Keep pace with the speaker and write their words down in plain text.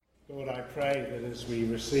Lord, I pray that as we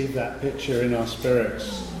receive that picture in our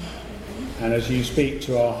spirits, and as you speak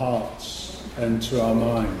to our hearts and to our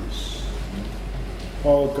minds,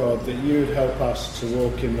 oh God, that you would help us to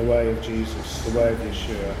walk in the way of Jesus, the way of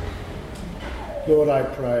Yeshua. Lord, I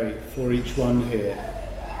pray for each one here.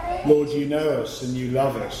 Lord, you know us and you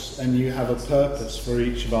love us and you have a purpose for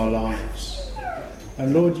each of our lives.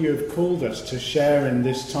 And Lord, you have called us to share in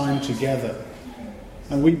this time together.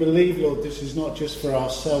 And we believe, Lord, this is not just for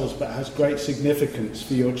ourselves, but has great significance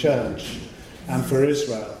for your church and for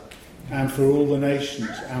Israel and for all the nations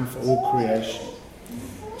and for all creation.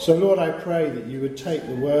 So, Lord, I pray that you would take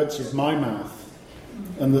the words of my mouth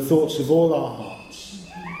and the thoughts of all our hearts,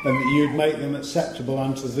 and that you would make them acceptable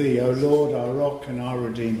unto thee, O Lord, our rock and our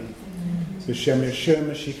redeemer. B'Shem Yeshua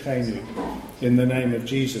Mashiachenu, in the name of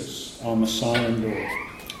Jesus, our Messiah and Lord.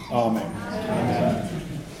 Amen. Amen.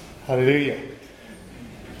 Hallelujah.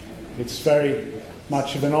 It's very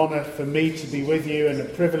much of an honour for me to be with you and a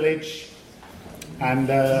privilege. And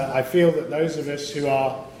I feel that those of us who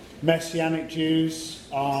are Messianic Jews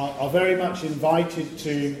are very much invited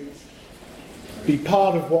to be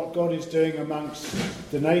part of what God is doing amongst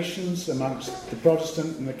the nations, amongst the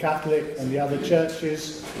Protestant and the Catholic and the other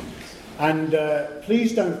churches. And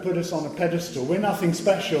please don't put us on a pedestal. We're nothing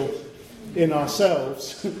special in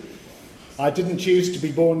ourselves. I didn't choose to be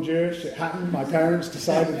born Jewish. It happened. My parents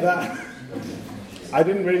decided that. I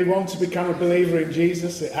didn't really want to become a believer in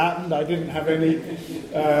Jesus. It happened. I didn't have any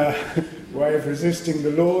way of resisting the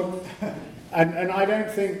Lord. And I don't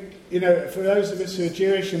think, for those of us who are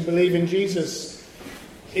Jewish and believe in Jesus,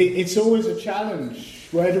 it's always a challenge.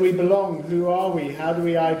 Where do we belong? Who are we? How do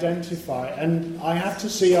we identify? And I have to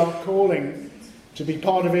see our calling to be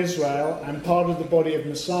part of Israel and part of the body of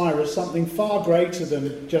Messiah as something far greater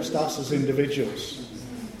than just us as individuals.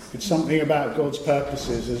 It's something about God's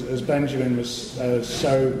purposes, as Benjamin was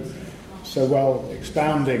so well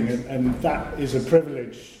expounding, and that is a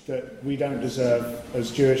privilege that we don't deserve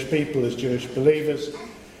as Jewish people, as Jewish believers,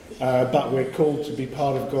 but we're called to be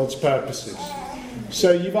part of God's purposes.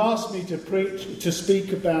 So you've asked me to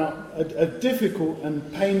speak about a difficult and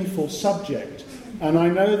painful subject. And I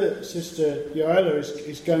know that Sister Yoela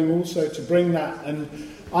is going also to bring that. And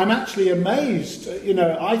I'm actually amazed.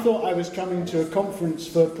 I thought I was coming to a conference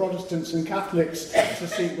for Protestants and Catholics to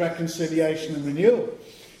seek reconciliation and renewal.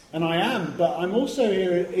 And I am. But I'm also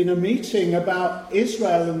here in a meeting about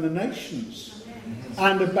Israel and the nations.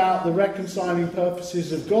 And about the reconciling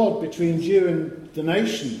purposes of God between Jew and the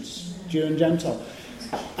nations, Jew and Gentile.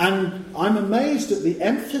 And I'm amazed at the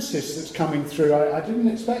emphasis that's coming through. I didn't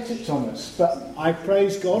expect it, Thomas, but I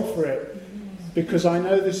praise God for it, because I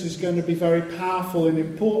know this is going to be very powerful and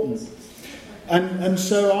important. And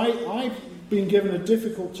so I've been given a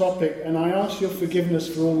difficult topic, and I ask your forgiveness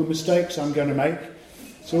for all the mistakes I'm going to make.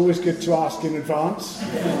 It's always good to ask in advance.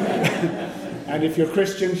 And if you're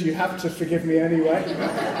Christians, you have to forgive me anyway.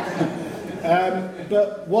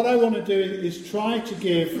 But what I want to do is try to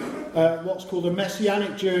give what's called a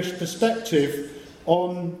Messianic Jewish perspective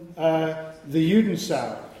on the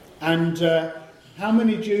Judensaal. And how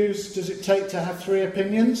many Jews does it take to have three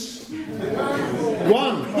opinions?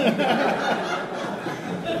 One.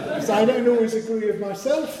 So I don't always agree with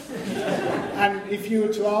myself. And if you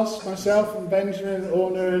were to ask myself and Benjamin,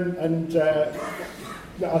 Orna and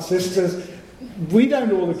our sisters, we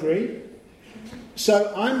don't all agree.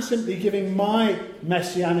 So I'm simply giving my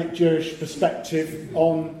Messianic Jewish perspective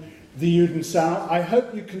on the Judensaal. I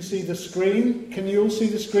hope you can see the screen. Can you all see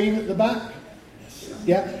the screen at the back?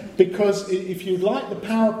 Yeah? Because if you'd like the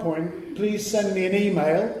PowerPoint, please send me an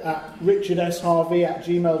email at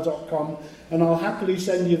richardharvey@gmail.com, and I'll happily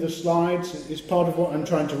send you the slides. It's part of what I'm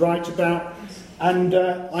trying to write about. And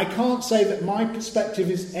I can't say that my perspective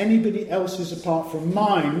is anybody else's apart from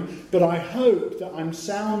mine, but I hope that I'm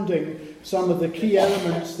sounding some of the key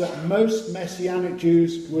elements that most Messianic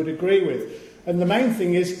Jews would agree with. And the main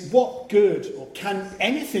thing is, what good, or can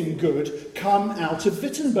anything good, come out of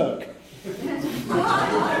Wittenberg?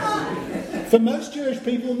 For most Jewish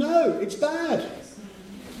people, no, it's bad.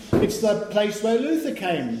 It's the place where Luther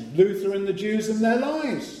came, Luther and the Jews and their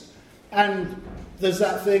lies. And there's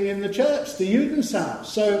that thing in the church, the Judensaal.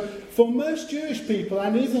 So for most Jewish people,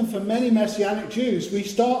 and even for many Messianic Jews, we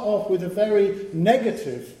start off with a very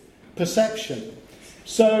negative perception.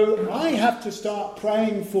 So I have to start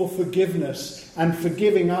praying for forgiveness and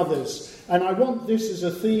forgiving others. And I want this as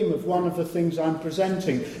a theme of one of the things I'm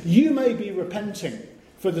presenting. You may be repenting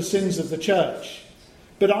for the sins of the church,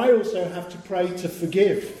 but I also have to pray to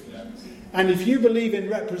forgive. And if you believe in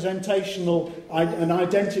representational and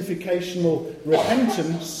identificational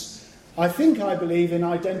repentance, I think I believe in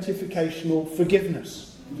identificational forgiveness.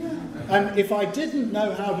 And if I didn't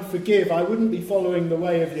know how to forgive, I wouldn't be following the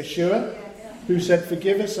way of Yeshua, who said,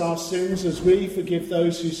 forgive us our sins as we forgive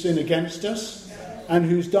those who sin against us, and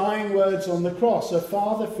whose dying words on the cross are,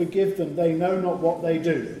 Father, forgive them, they know not what they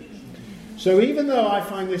do. So even though I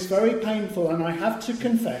find this very painful, and I have to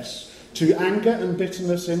confess to anger and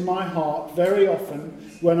bitterness in my heart very often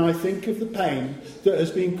when I think of the pain that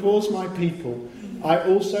has been caused my people, I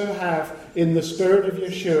also have, in the Spirit of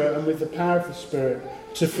Yeshua and with the power of the Spirit,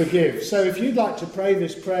 to forgive. So if you'd like to pray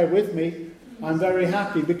this prayer with me, I'm very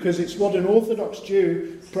happy, because it's what an Orthodox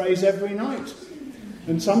Jew prays every night.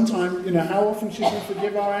 And sometimes, how often should we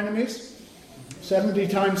forgive our enemies? 70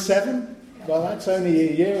 times 7? Well, that's only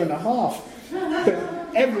a year and a half. But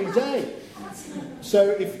every day.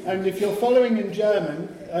 So if you're following in German,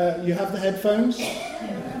 you have the headphones.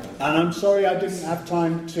 And I'm sorry I didn't have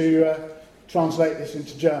time to translate this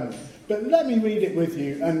into German. But let me read it with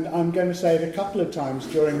you, and I'm going to say it a couple of times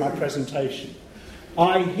during my presentation.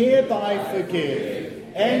 I hereby forgive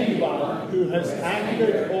anyone who has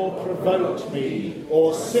angered or provoked me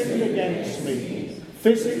or sinned against me,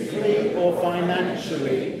 physically or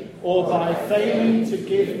financially, or by failing to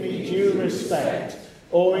give me due respect,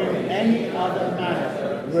 or in any other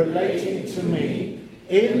manner relating to me,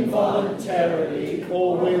 involuntarily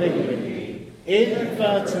or willingly,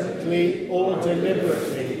 inadvertently or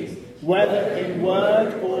deliberately, whether in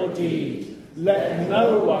word or deed. Let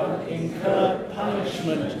no one incur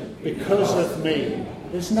punishment because of me.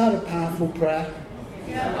 Isn't that a powerful prayer?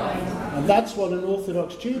 And that's what an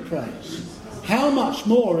Orthodox Jew prays. How much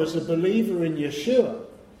more as a believer in Yeshua,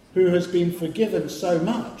 who has been forgiven so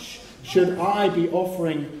much, should I be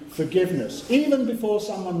offering forgiveness, even before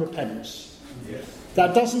someone repents? Yes.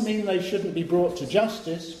 That doesn't mean they shouldn't be brought to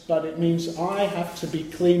justice, but it means I have to be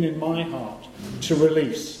clean in my heart to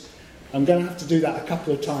release. I'm going to have to do that a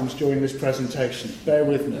couple of times during this presentation. Bear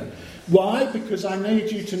with me. Why? Because I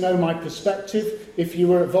need you to know my perspective. If you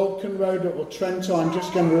were at Wolkenrode or Trento, I'm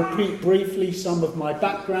just going to repeat briefly some of my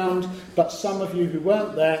background, but some of you who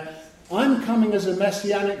weren't there, I'm coming as a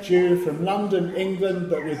Messianic Jew from London, England,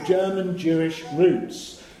 but with German Jewish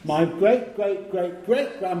roots. My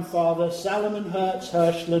great-great-great-grandfather, Salomon Hertz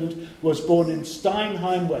Hirschland, was born in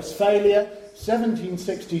Steinheim, Westphalia,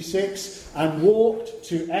 1766, and walked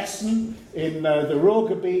to Essen in the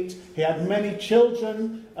Ruhrgebiet. He had many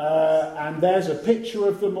children, and there's a picture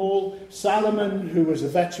of them all. Salomon, who was a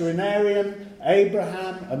veterinarian,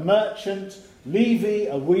 Abraham, a merchant, Levi,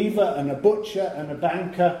 a weaver and a butcher and a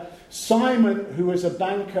banker, Simon, who was a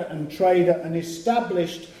banker and trader, and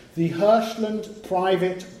established the Hirschland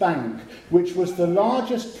Private Bank, which was the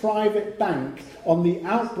largest private bank on the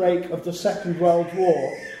outbreak of the Second World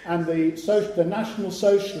War, and the National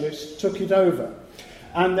Socialists took it over.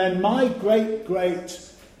 And then my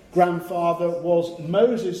great-great-grandfather was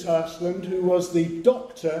Moses Hirschland, who was the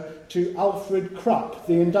doctor to Alfred Krupp,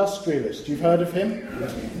 the industrialist. You've heard of him?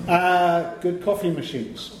 Good coffee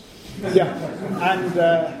machines. Yeah, and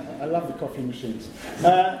I love the coffee machines.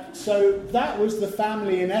 So that was the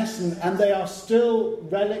family in Essen, and they are still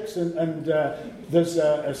relics. And there's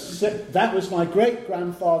that was my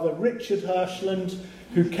great-grandfather, Richard Hirschland,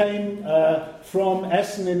 who came from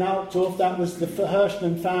Essen in Altdorf. That was the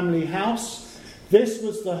Hirschland family house. This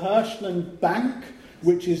was the Hirschland Bank,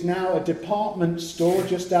 which is now a department store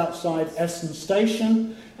just outside Essen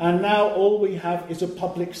Station. And now all we have is a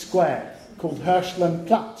public square called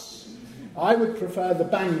Hirschlandplatz. I would prefer the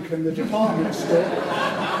bank and the department store.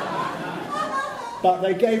 But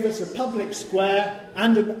they gave us a public square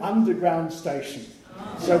and an underground station.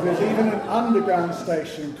 So there's even an underground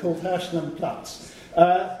station called Hirschlandplatz.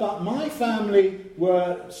 But my family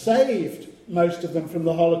were saved, most of them, from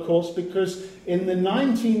the Holocaust, because in the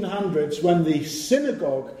 1900s, when the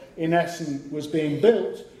synagogue in Essen was being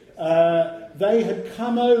built, they had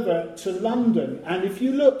come over to London. And if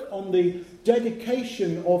you look on the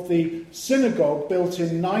dedication of the synagogue built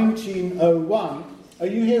in 1901, are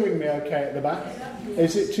you hearing me okay at the back?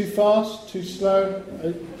 Is it too fast, too slow?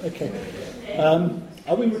 Okay.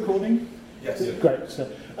 Are we recording? Yes. Great. So,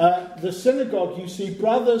 the synagogue, you see,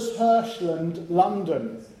 Brothers Hirschland,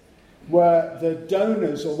 London, were the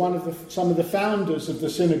donors or some of the founders of the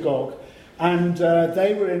synagogue, and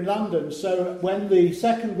they were in London. So when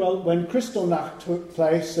when Kristallnacht took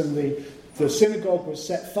place and the synagogue was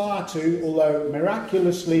set fire to, although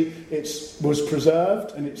miraculously it was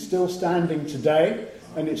preserved and it's still standing today,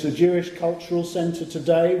 and it's a Jewish cultural centre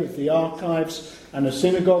today with the archives and a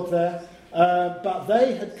synagogue there. But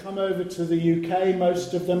they had come over to the UK,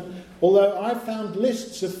 most of them, although I found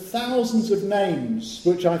lists of thousands of names,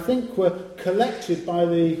 which I think were collected by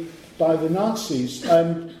the Nazis.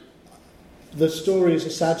 the story is a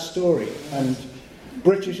sad story, and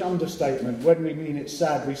British understatement, when we mean it's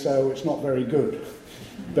sad, we say, oh, it's not very good,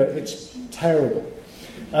 but it's terrible.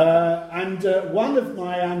 And one of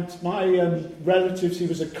my relatives, he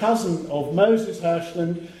was a cousin of Moses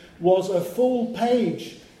Hirschland, was a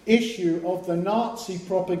full-page issue of the Nazi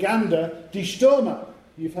propaganda Die Stürmer.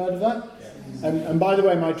 You've heard of that? Yeah. And by the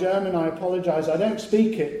way, my German, I apologise, I don't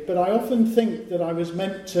speak it, but I often think that I was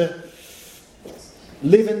meant to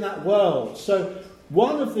live in that world. So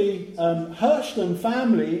one of the Hirschland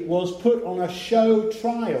family was put on a show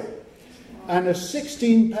trial, and a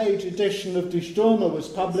 16-page edition of Die Stürmer was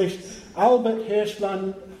published. Albert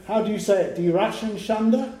Hirschland, how do you say it? Die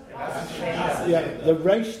Rassenschande? Yeah, the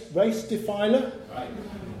race defiler. Right.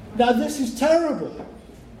 Now this is terrible.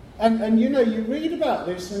 And you know, you read about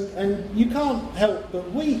this and you can't help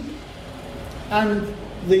but weep. And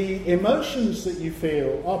the emotions that you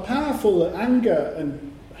feel are powerful, anger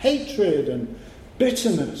and hatred and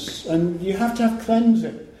bitterness, and you have to have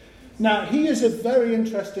cleansing. Now, he is a very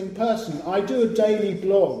interesting person. I do a daily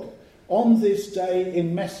blog on this day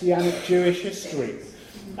in Messianic Jewish history.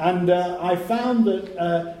 And I found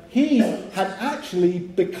that he had actually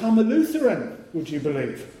become a Lutheran, would you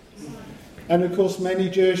believe? And of course, many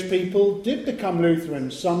Jewish people did become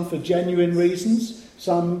Lutherans, some for genuine reasons,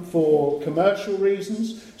 some for commercial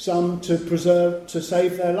reasons, some to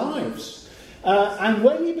save their lives. And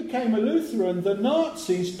when he became a Lutheran, the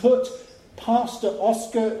Nazis put Pastor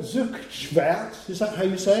Oskar Zuckschwert, is that how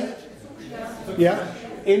you say it? Yeah.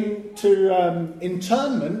 Into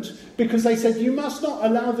internment, because they said, you must not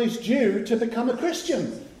allow this Jew to become a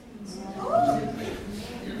Christian.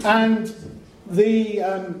 And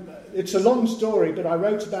it's a long story, but I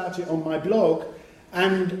wrote about it on my blog,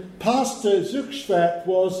 and Pastor Zuckschwert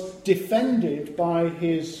was defended by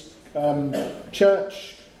his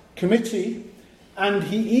church committee, and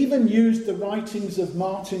he even used the writings of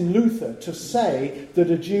Martin Luther to say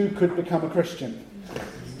that a Jew could become a Christian.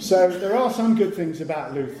 So there are some good things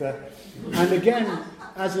about Luther. And again,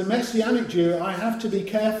 as a Messianic Jew, I have to be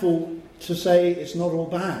careful to say it's not all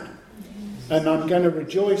bad. And I'm going to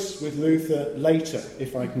rejoice with Luther later,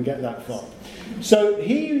 if I can get that far. So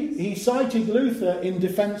he cited Luther in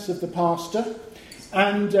defence of the pastor.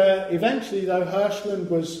 And eventually, though, Hirschland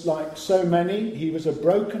was like so many, he was a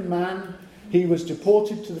broken man. He was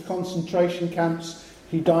deported to the concentration camps.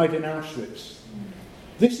 He died in Auschwitz.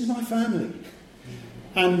 This is my family.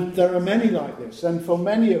 And there are many like this. And for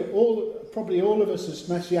many, probably all of us as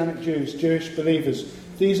Messianic Jews, Jewish believers,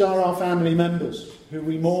 these are our family members who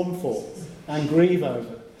we mourn for and grieve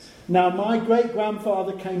over. Now, my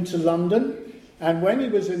great-grandfather came to London, and when he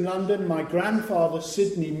was in London, my grandfather,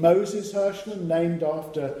 Sidney Moses Hirschland, named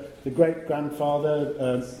after the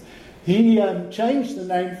great-grandfather, he changed the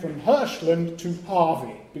name from Hirschland to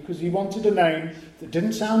Harvey, because he wanted a name that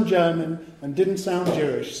didn't sound German and didn't sound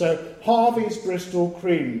Jewish. So Harvey's Bristol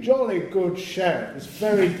Cream, jolly good sheriff. It's a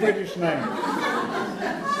very British name.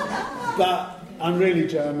 But I'm really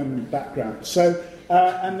German background. So,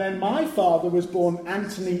 and then my father was born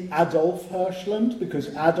Anthony Adolf Hirschland, because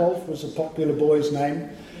Adolf was a popular boy's name.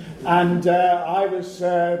 And I was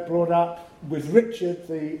brought up with Richard,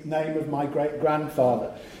 the name of my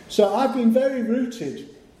great-grandfather. So I've been very rooted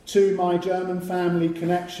to my German family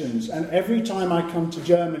connections, and every time I come to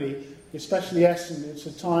Germany, especially Essen, it's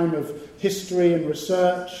a time of history and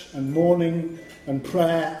research and mourning and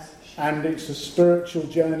prayer, and it's a spiritual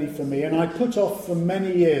journey for me. And I put off for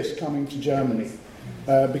many years coming to Germany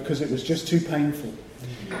because it was just too painful.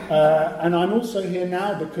 And I'm also here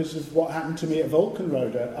now because of what happened to me at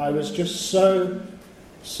Wolkenrode. I was just so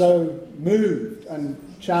moved and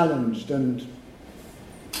challenged and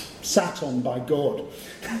sat on by God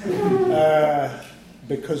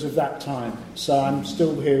because of that time. So I'm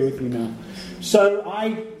still here with you now. So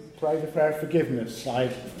I pray the prayer of forgiveness. I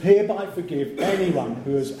hereby forgive anyone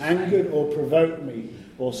who has angered or provoked me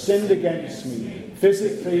or sinned against me,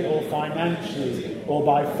 physically or financially, or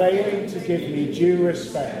by failing to give me due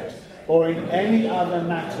respect, or in any other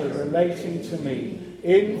matter relating to me,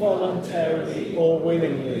 involuntarily or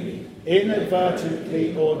willingly,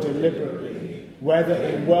 inadvertently or deliberately, whether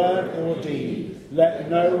in word or deed. Let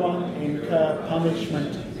no one incur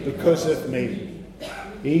punishment because of me.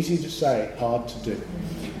 Easy to say, hard to do.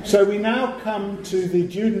 So we now come to the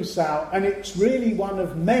Judensau, and it's really one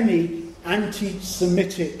of many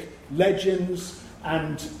anti-Semitic legends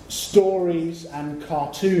and stories and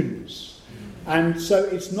cartoons. And so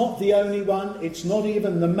it's not the only one, it's not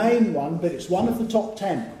even the main one, but it's one of the top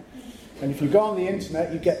 10. And if you go on the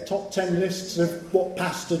internet, you get top 10 lists of what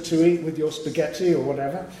pasta to eat with your spaghetti or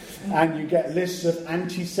whatever. And you get lists of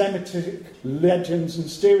anti-Semitic legends and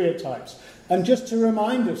stereotypes. And just to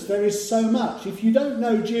remind us, there is so much. If you don't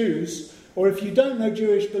know Jews, or if you don't know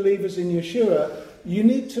Jewish believers in Yeshua, you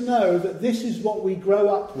need to know that this is what we grow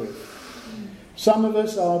up with. Some of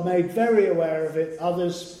us are made very aware of it,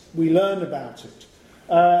 others we learn about it.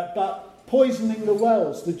 But poisoning the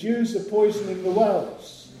wells, the Jews are poisoning the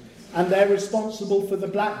wells. And they're responsible for the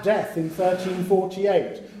Black Death in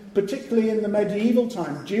 1348. Particularly in the medieval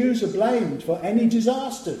time, Jews are blamed for any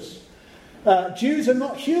disasters. Jews are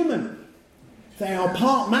not human. They are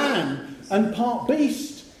part man and part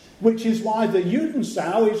beast, which is why the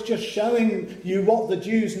Judenschau is just showing you what the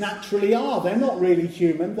Jews naturally are. They're not really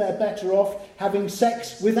human. They're better off having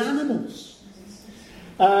sex with animals.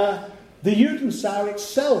 The Judenschau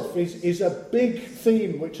itself is a big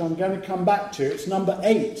theme, which I'm going to come back to. It's number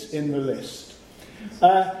 8 in the list.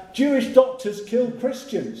 Jewish doctors killed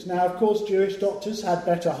Christians. Now, of course, Jewish doctors had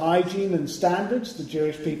better hygiene and standards. The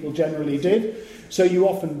Jewish people generally did. So you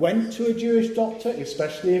often went to a Jewish doctor,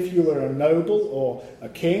 especially if you were a noble or a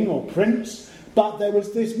king or prince. But there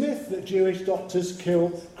was this myth that Jewish doctors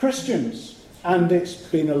kill Christians. And it's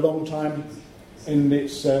been a long time in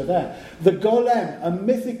its there. The golem, a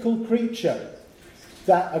mythical creature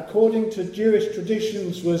that, according to Jewish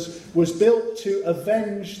traditions, was built to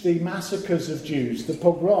avenge the massacres of Jews, the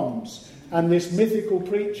pogroms. And this mythical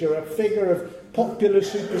creature, a figure of popular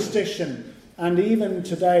superstition, and even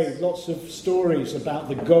today, lots of stories about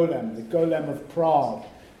the Golem of Prague,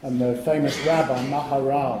 and the famous Rabbi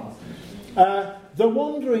Maharal. The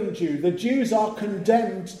wandering Jew, the Jews are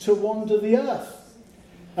condemned to wander the earth.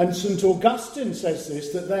 And St. Augustine says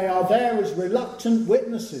this, that they are there as reluctant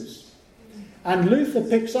witnesses. And Luther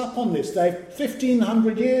picks up on this. They've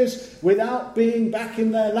 1,500 years without being back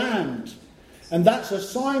in their land. And that's a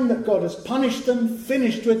sign that God has punished them,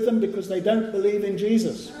 finished with them, because they don't believe in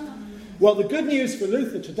Jesus. Well, the good news for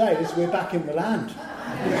Luther today is we're back in the land.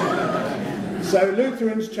 So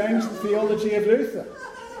Lutherans changed the theology of Luther.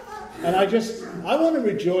 And I want to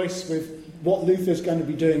rejoice with what Luther's going to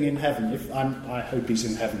be doing in heaven. I hope he's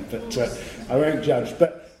in heaven, but I won't judge.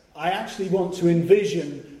 But I actually want to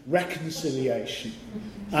envision reconciliation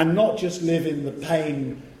and not just live in the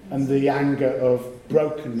pain and the anger of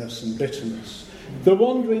brokenness and bitterness. The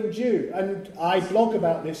wandering Jew, and I blog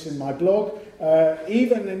about this in my blog,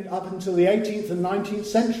 up until the 18th and 19th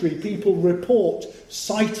century, people report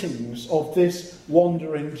sightings of this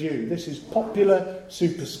wandering Jew. This is popular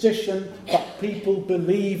superstition, but people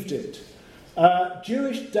believed it.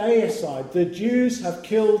 Jewish deicide, the Jews have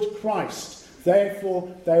killed Christ,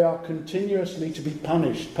 therefore they are continuously to be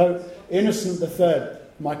punished. Pope Innocent III,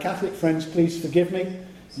 my Catholic friends, please forgive me.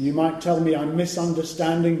 You might tell me I'm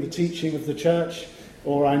misunderstanding the teaching of the Church,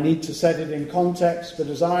 or I need to set it in context, but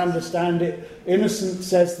as I understand it, Innocent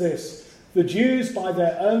says this: the Jews by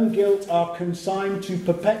their own guilt are consigned to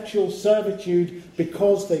perpetual servitude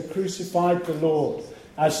because they crucified the Lord,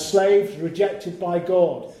 as slaves rejected by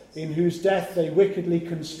God, in whose death they wickedly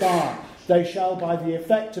conspire. They shall, by the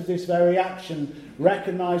effect of this very action,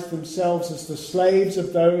 recognize themselves as the slaves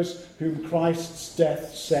of those whom Christ's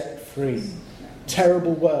death set free.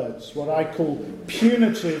 Terrible words, what I call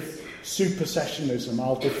punitive supersessionism.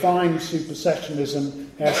 I'll define supersessionism,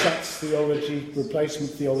 Ersatz theology,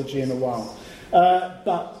 replacement theology in a while.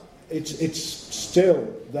 But it's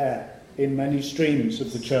still there in many streams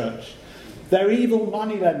of the church. They're evil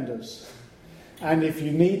moneylenders. And if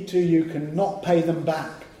you need to, you can not pay them back.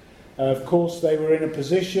 Of course, they were in a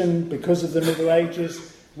position, because of the Middle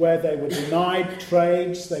Ages, where they were denied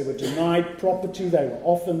trades, they were denied property, they were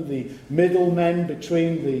often the middlemen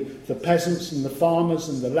between the peasants and the farmers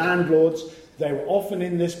and the landlords. They were often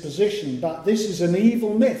in this position, but this is an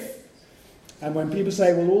evil myth. And when people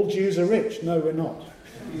say, well, all Jews are rich, no, we're not.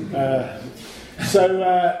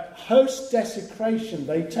 Host desecration,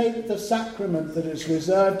 they take the sacrament that is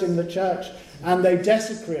reserved in the church and they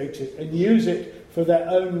desecrate it and use it for their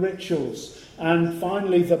own rituals. And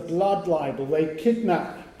finally, the blood libel. They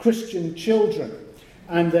kidnap Christian children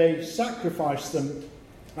and they sacrifice them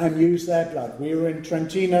and use their blood. We were in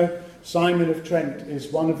Trentino. Simon of Trent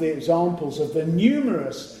is one of the examples of the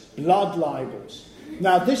numerous blood libels.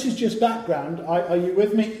 Now, this is just background. Are you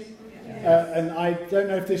with me? And I don't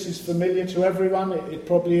know if this is familiar to everyone. It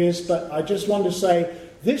probably is. But I just want to say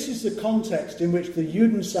this is the context in which the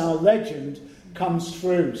Judenschau legend comes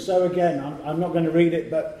through. So again, I'm not going to read it,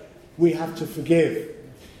 but we have to forgive.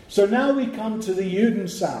 So now we come to the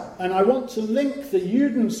Judenschau. And I want to link the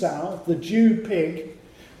Judenschau, the Jew pig,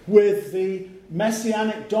 with the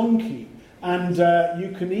Messianic donkey. And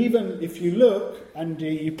you can even, if you look, and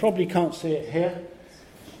you probably can't see it here,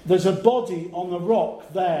 there's a body on the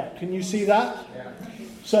rock there. Can you see that? Yeah.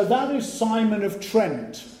 So that is Simon of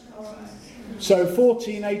Trent. So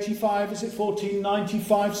 1485, is it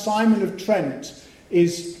 1495? Simon of Trent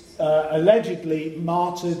is allegedly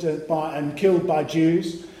martyred and killed by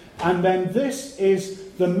Jews. And then this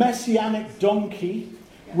is the Messianic donkey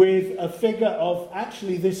with a figure of,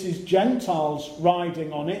 actually this is Gentiles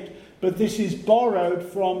riding on it, but this is borrowed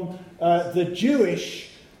from the Jewish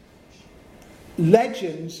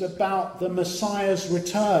legends about the Messiah's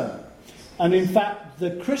return. And in fact,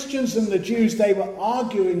 the Christians and the Jews, they were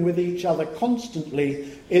arguing with each other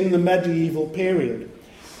constantly in the medieval period.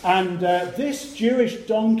 And this Jewish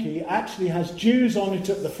donkey actually has Jews on it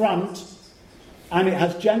at the front, and it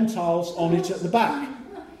has Gentiles on it at the back.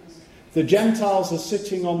 The Gentiles are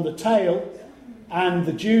sitting on the tail, and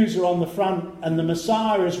the Jews are on the front, and the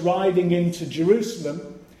Messiah is riding into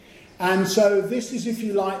Jerusalem. And so this is, if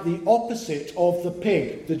you like, the opposite of the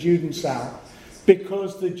pig, the Judensow.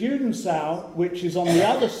 Because the Judensow, which is on the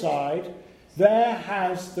other side, there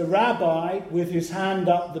has the rabbi with his hand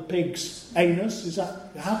up the pig's anus. Is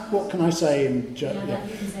that, what can I say in German?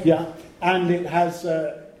 Yeah. And it has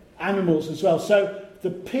animals as well. So the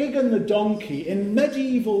pig and the donkey, in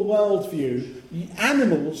medieval worldview,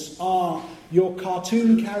 animals are your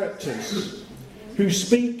cartoon characters who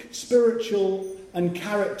speak spiritual and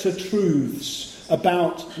character truths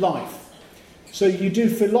about life. So you do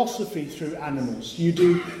philosophy through animals, you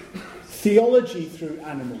do theology through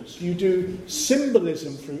animals, you do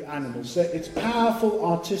symbolism through animals. So it's powerful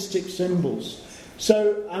artistic symbols.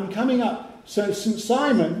 So I'm coming up. So St.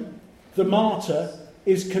 Simon, the martyr,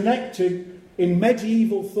 is connected in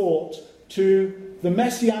medieval thought to the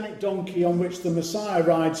messianic donkey on which the Messiah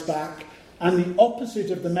rides back, and the opposite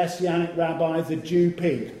of the messianic rabbi, the Jew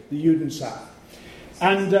pig, the Judensow.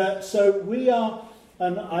 And so we are,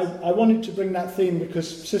 and I wanted to bring that theme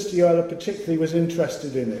because Sister Yoela particularly was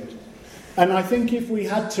interested in it. And I think if we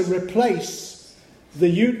had to replace the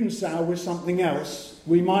Judensow with something else,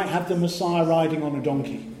 we might have the Messiah riding on a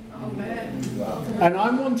donkey. Amen. Wow. And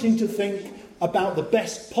I'm wanting to think about the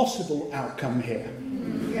best possible outcome here.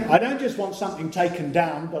 I don't just want something taken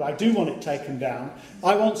down, but I do want it taken down.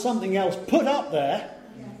 I want something else put up there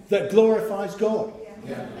that glorifies God.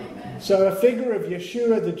 Yeah. So a figure of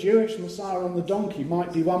Yeshua, the Jewish Messiah on the donkey,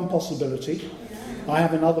 might be one possibility. I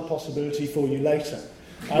have another possibility for you later.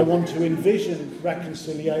 I want to envision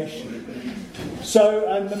reconciliation.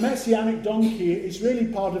 So the Messianic donkey is really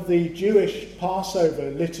part of the Jewish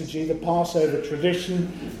Passover liturgy, the Passover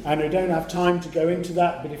tradition, and we don't have time to go into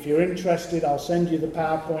that, but if you're interested, I'll send you the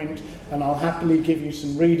PowerPoint and I'll happily give you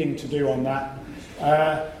some reading to do on that.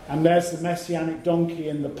 And there's the Messianic donkey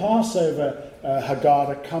in the Passover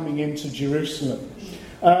Haggadah coming into Jerusalem.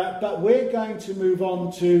 But we're going to move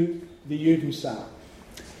on to the Judensow.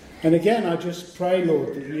 And again, I just pray,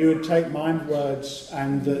 Lord, that you would take my words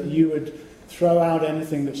and that you would throw out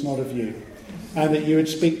anything that's not of you. And that you would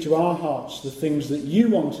speak to our hearts the things that you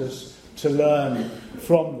want us to learn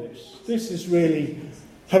from this. This is really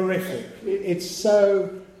horrific. It's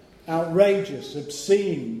so outrageous,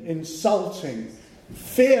 obscene, insulting,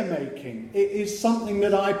 fear-making. It is something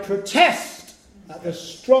that I protest at the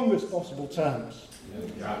strongest possible terms.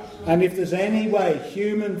 And if there's any way,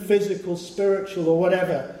 human, physical, spiritual, or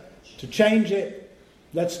whatever, to change it,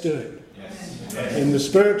 let's do it. Yes. In the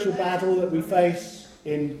spiritual battle that we face,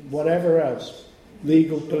 in whatever else,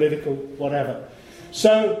 legal, political, whatever.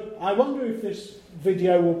 So I wonder if this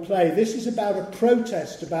video will play. This is about a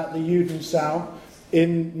protest about the Judensow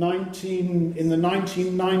in the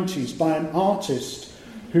 1990s by an artist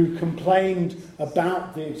who complained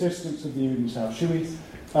about the existence of the Judensow. Should we...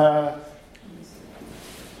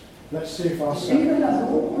 let's see if our... In Köln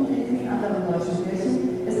und in vielen anderen deutschen Kirchen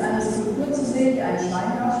ist eine Skulptur zu sehen, die einen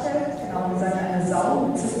Schwein darstellt, genau gesagt eine Sau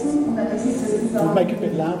mit Zitzen, und an diesen Zitzensau Make it a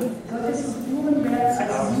bit louder. solche Skulpturen werden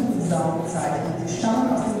als Judensau bezeichnet. Sie stammen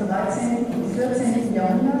aus dem 13. und 14.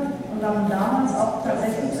 Jahrhundert und waren damals auch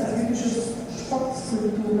tatsächlich als jüdische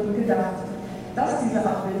Spottskulpturen gedacht. Dass diese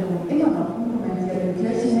Abbildungen immer noch unkommentiert in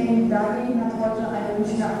Kirchen hängen, dagegen hat heute eine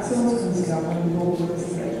Münchner Aktionskünstlerin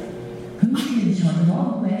protestiert. Pünktlich heute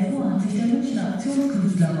Morgen um 11 Uhr hat sich der Münchner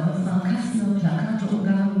Aktionskünstler Wolfram Kastner Plakate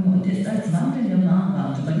umgehangen und ist als wandelnde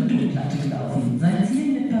Mahnwand über die Druckplatte gelaufen. Sein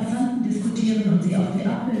Ziel, mit Passanten diskutieren und sie auf die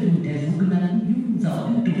Abbildung der sogenannten Judensau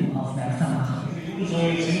im Dom aufmerksam machen. Die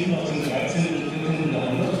Judensäule sind aus dem 13. und 14.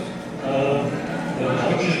 Jahrhundert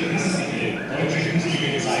deutsche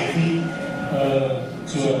künstliche Zeichen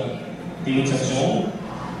zur Denunziation,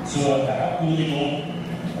 zur Herabwürdigung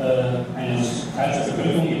eines Teils der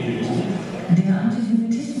Bevölkerung in der Juden. Der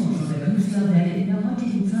Antisemitismus der Künstler werde in der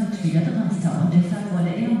heutigen Zeit wieder dreister und deshalb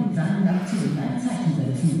wolle er mit seinen Aktionen ein Zeichen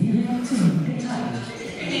setzen, die Reaktionen geteilt.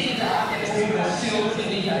 Diese Art der Provokation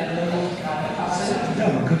finde ich gerade passend. Ja,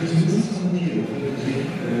 man könnte es mit uns kommentieren,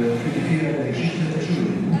 für die Fehler der Geschichte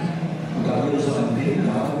entschuldigen. Und da wäre so ein Weg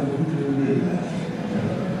gerade eine gute Möglichkeit.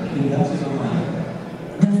 In ganz normal.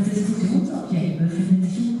 Das Diskussionsobjekt befindet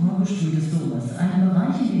sich im Chorgestühl des Domes, einem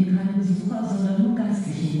Bereich, in den keine Besucher, sondern nur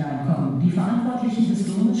Geistliche hineinkommen. Die Verantwortlichen des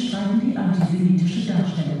Domes streiten die antisemitische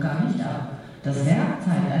Darstellung gar nicht ab. Das Werk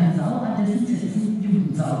zeigt eine Sau, an dessen Zitzen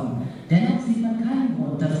Juden saugen. Dennoch sieht man keinen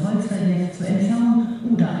Grund, das Holzrelief zu entfernen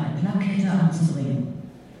oder eine Plakette anzubringen.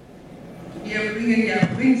 Wir bringen ja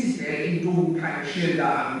prinzipiell im Dom keine Schilder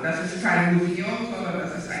an. Das ist kein Museum, sondern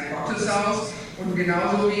das ist ein Gotteshaus. Und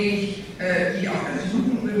genauso wenig wie auf das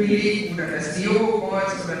Judenprivileg oder das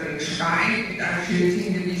Neokreuz oder den Stein mit einem Schild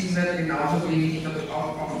hingewiesen wird, genauso wenig wird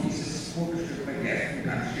auch auf dieses Fotostück Relief mit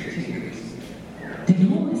einem Schild hingewiesen. Der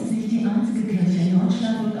Dom ist nicht die einzige Kirche in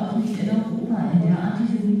Deutschland und auch nicht in Europa, in der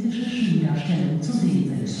antisemitische Schuldarstellungen zu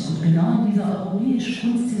sehen sind. Und genau in dieser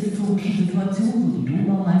europäisch-kunsthistorischen Situation, so die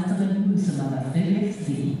Dombaummeisterin, müsse man das Relief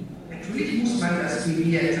sehen. Natürlich muss man das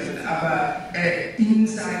bewerten, aber in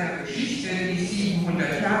seiner Geschichte, die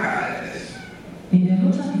 700 Jahre alt ist. In der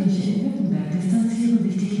Lutherkirche in Wittenberg distanzieren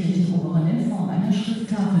sich die Kirchenoberen in Form einer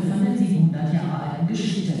Schrifttafel von der 700 Jahre alten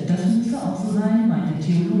Geschichte. Das müsse auch so sein, meint der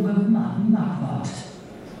Theologe Martin Marquardt.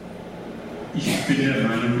 Ich bin der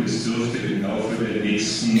Meinung, es dürfte im Laufe der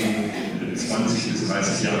nächsten 20 bis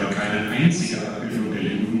 30 Jahre keine einzige Abbildung der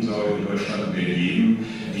Judensau in Deutschland mehr geben,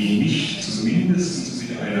 die nicht zumindest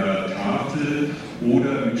mit einer Tafel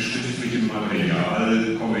oder mit schriftlichem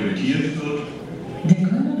Material kommentiert wird. Der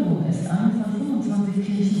Kölner Dom ist eine von 25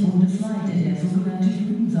 Kirchen bundesweit, in der sogenannte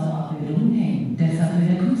Judensau-Abbildungen hängen. Deshalb will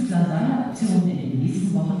der Künstler seine Aktion in den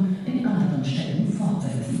nächsten Wochen in anderen Städten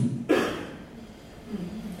fortsetzen.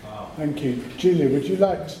 Thank you. Julia, would you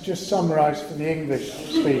like to just summarise for the English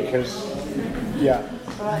speakers? Yeah.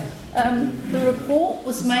 Right. The report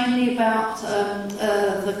was mainly about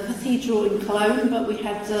the cathedral in Cologne, but we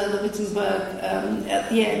had the Wittenberg at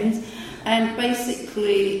the end. And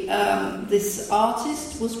basically, this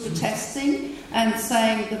artist was protesting and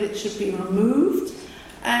saying that it should be removed.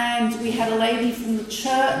 And we had a lady from the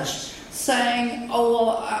church saying, "Oh,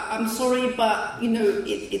 well, I'm sorry, but you know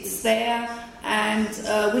it's there." And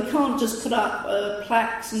we can't just put up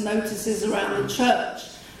plaques and notices around the church.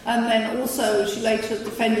 And then also she later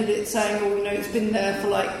defended it, saying, "Oh, you know, it's been there for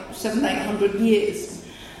like 700-800 years."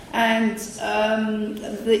 And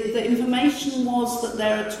the information was that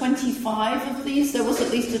there are 25 of these. There was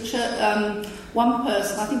at least a church, one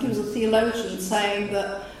person, I think he was a theologian, saying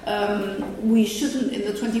that we shouldn't, in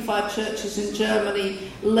the 25 churches in Germany,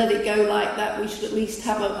 let it go like that. We should at least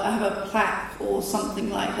have a plaque or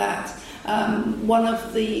something like that. One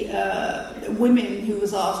of the women who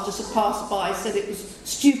was asked, just a passerby, said it was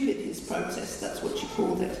stupid, his protest, that's what she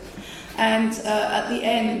called it. And at the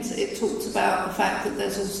end it talks about the fact that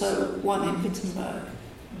there's also one in Wittenberg.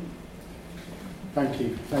 Thank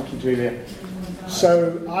you, Julia.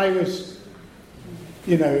 So I was,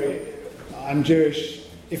 you know, I'm Jewish.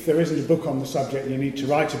 If there isn't a book on the subject, you need to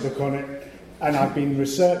write a book on it. And I've been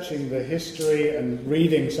researching the history and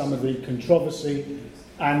reading some of the controversy.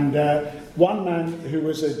 And one man who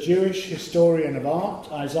was a Jewish historian of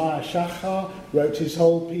art, Isaiah Shachar, wrote his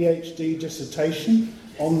whole PhD dissertation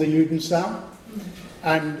on the Judensau.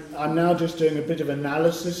 And I'm now just doing a bit of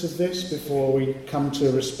analysis of this before we come to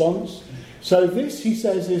a response. So this, he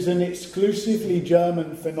says, is an exclusively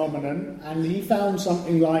German phenomenon, and he found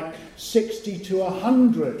something like 60 to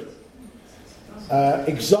 100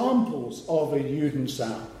 examples of a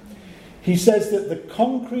Judensau. He says that the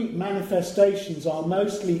concrete manifestations are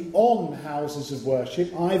mostly on houses of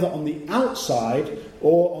worship, either on the outside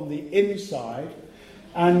or on the inside,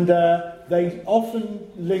 and they often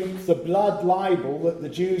link the blood libel that the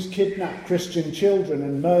Jews kidnapped Christian children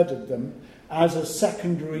and murdered them as a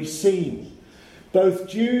secondary scene. Both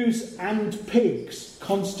Jews and pigs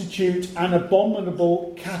constitute an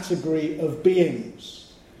abominable category of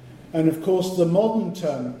beings. And of course the modern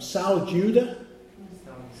term, Saujude.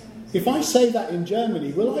 If I say that in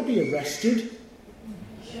Germany, will I be arrested?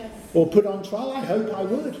 Or put on trial? I hope I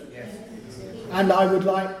would. And I would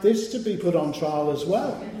like this to be put on trial as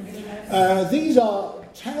well. These are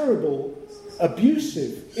terrible,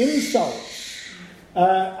 abusive insults.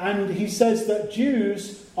 And he says that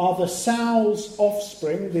Jews are the sow's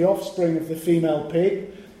offspring, the offspring of the female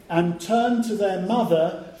pig, and turn to their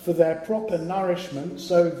mother for their proper nourishment.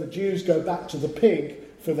 So the Jews go back to the pig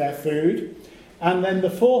for their food. And then the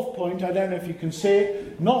fourth point, I don't know if you can see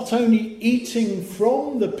it, not only eating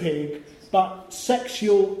from the pig, but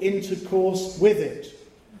sexual intercourse with it.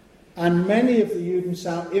 And many of the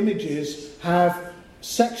Judensaal images have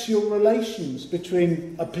sexual relations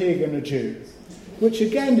between a pig and a Jew, which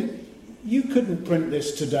again, you couldn't print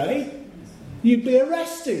this today. You'd be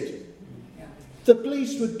arrested. The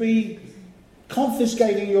police would be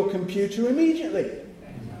confiscating your computer immediately.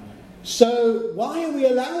 So why are we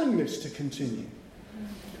allowing this to continue?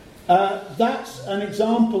 That's an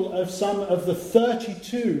example of some of the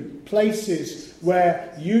 32 places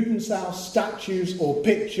where Judensaal statues or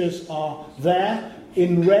pictures are there.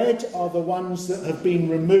 In red are the ones that have been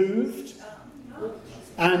removed,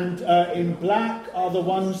 and in black are the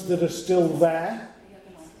ones that are still there.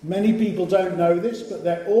 Many people don't know this, but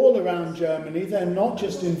they're all around Germany. They're not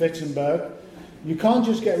just in Wittenberg. You can't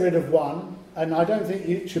just get rid of one, and I don't think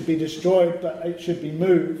it should be destroyed, but it should be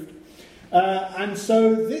moved. And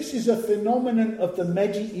so this is a phenomenon of the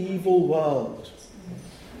medieval world.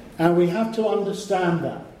 And we have to understand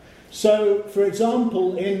that. So, for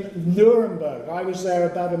example, in Nuremberg, I was there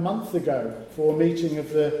about a month ago for a meeting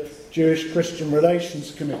of the Jewish-Christian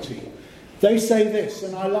Relations Committee. They say this,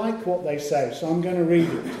 and I like what they say, so I'm going to read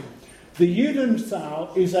it. The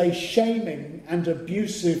Judensaal is a shaming and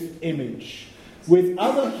abusive image. With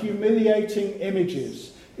other humiliating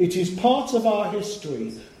images, it is part of our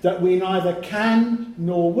history that we neither can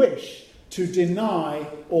nor wish to deny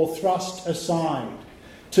or thrust aside.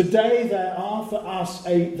 Today they are for us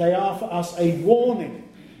a warning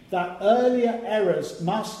that earlier errors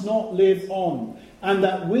must not live on, and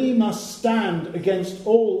that we must stand against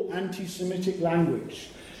all anti-Semitic language.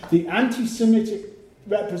 The anti-Semitic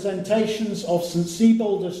representations of St.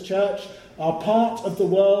 Sebaldus Church are part of the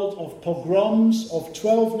world of pogroms of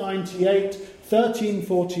 1298,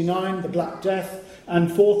 1349, the Black Death, and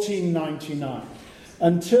 1499.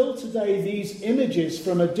 Until today, these images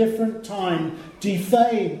from a different time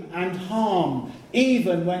defame and harm,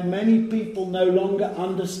 even when many people no longer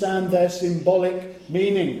understand their symbolic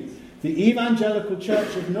meaning. The Evangelical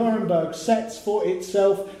Church of Nuremberg sets for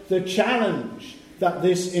itself the challenge that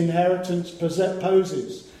this inheritance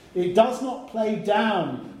poses. It does not play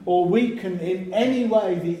down or weaken in any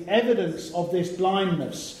way the evidence of this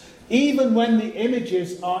blindness, even when the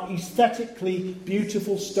images are aesthetically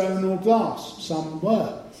beautiful stone or glass. Some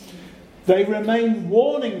were. They remain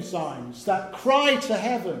warning signs that cry to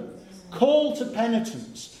heaven, call to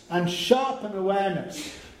penitence, and sharpen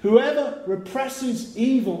awareness. Whoever represses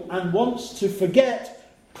evil and wants to forget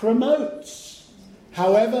promotes,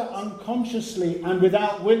 however unconsciously and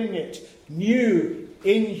without willing it, new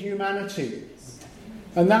inhumanity.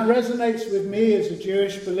 And that resonates with me as a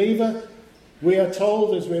Jewish believer. We are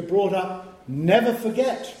told, as we're brought up, never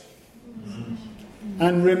forget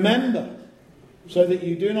and remember, so that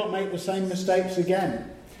you do not make the same mistakes again.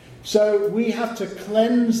 So we have to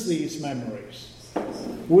cleanse these memories.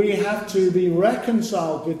 We have to be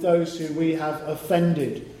reconciled with those who we have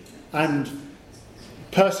offended and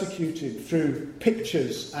persecuted through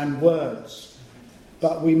pictures and words.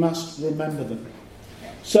 But we must remember them.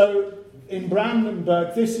 So in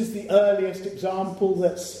Brandenburg, this is the earliest example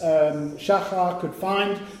that Shachar could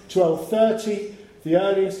find, 1230. The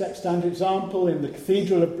earliest extant example in the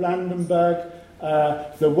Cathedral of Brandenburg.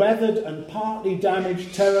 The weathered and partly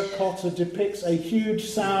damaged terracotta depicts a huge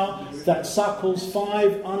sow that suckles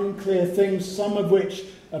 5 unclear things, some of which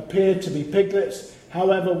appear to be piglets.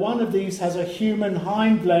 However, one of these has a human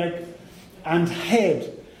hind leg and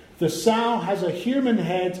head. The sow has a human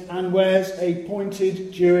head and wears a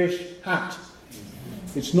pointed Jewish hat.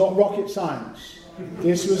 It's not rocket science.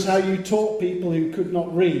 This was how you taught people who could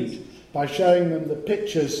not read, by showing them the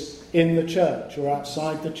pictures in the church or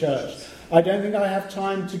outside the church. I don't think I have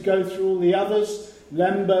time to go through all the others.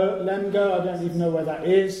 Lemgo, I don't even know where that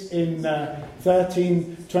is, in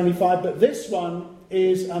 1325. But this one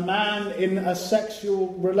is a man in a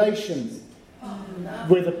sexual relation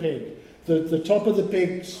with a pig. The top of the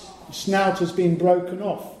pig's snout has been broken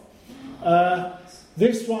off.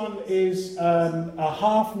 This one is a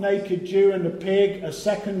half-naked Jew and a pig, a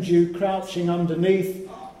second Jew crouching underneath,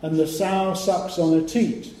 and the sow sucks on a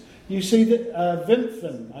teat. You see that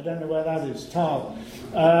Wimpfen, I don't know where that is, Tal.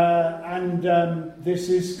 And this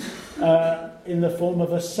is in the form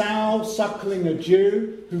of a sow suckling a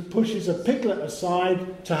Jew who pushes a piglet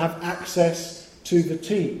aside to have access to the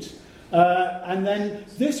teat. And then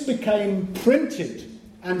this became printed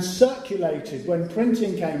and circulated when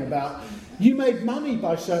printing came about. You made money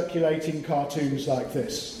by circulating cartoons like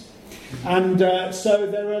this. And so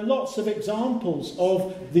there are lots of examples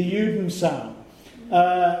of the Judensaal.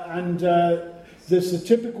 there's the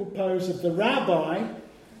typical pose of the rabbi,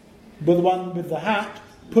 the one with the hat,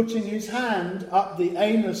 putting his hand up the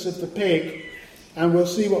anus of the pig, and we'll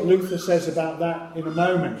see what Luther says about that in a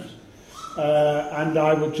moment. And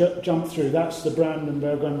I will jump through. That's the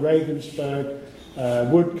Brandenburg and Regensburg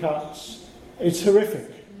woodcuts. It's horrific.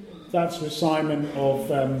 That's with Simon of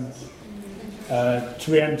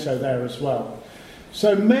Triento there as well.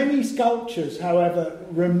 So many sculptures, however,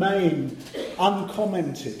 remain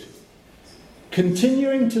uncommented,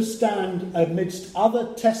 continuing to stand amidst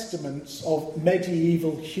other testaments of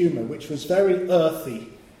medieval humour, which was very earthy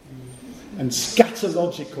and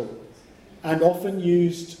scatological, and often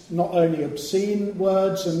used not only obscene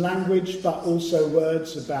words and language, but also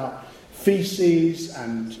words about feces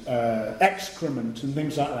and excrement and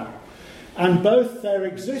things like that. And both their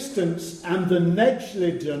existence and the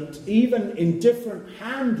negligent, even indifferent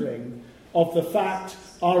handling of the fact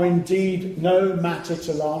are indeed no matter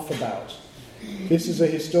to laugh about. This is a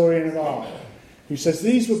historian of art who says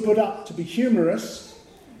these were put up to be humorous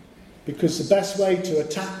because the best way to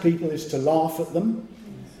attack people is to laugh at them.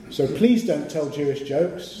 So please don't tell Jewish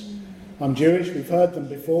jokes. I'm Jewish, we've heard them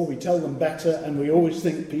before, we tell them better, and we always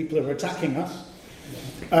think people are attacking us.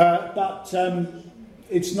 But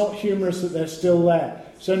it's not humorous that they're still there.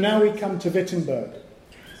 So now we come to Wittenberg.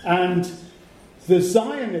 And the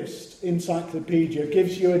Zionist Encyclopedia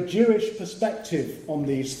gives you a Jewish perspective on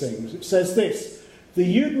these things. It says this: the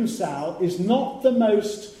Judenschau is not the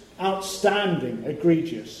most outstanding,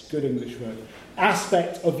 egregious, good English word,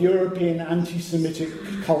 aspect of European anti-Semitic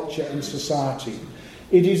culture and society.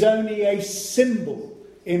 It is only a symbol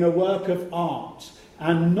in a work of art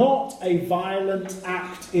and not a violent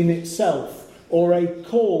act in itself or a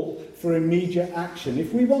call for immediate action.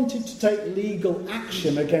 If we wanted to take legal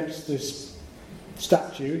action against this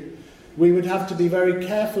statue, we would have to be very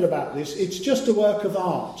careful about this. It's just a work of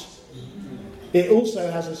art. It also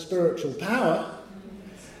has a spiritual power,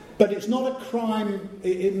 but it's not a crime.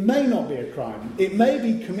 It may not be a crime. It may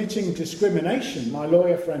be committing discrimination. My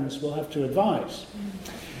lawyer friends will have to advise.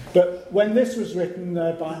 But when this was written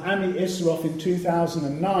by Ami Isrof in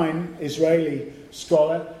 2009, Israeli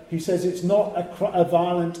scholar, he says it's not a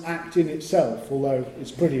violent act in itself, although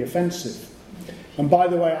it's pretty offensive. And by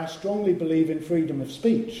the way, I strongly believe in freedom of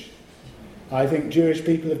speech. I think Jewish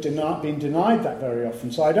people have been denied that very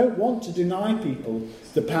often, so I don't want to deny people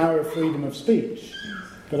the power of freedom of speech,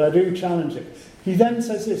 but I do challenge it. He then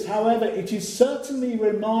says this: however, it is certainly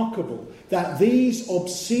remarkable that these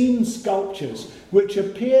obscene sculptures, which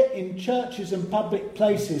appear in churches and public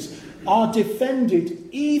places, are defended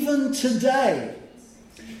even today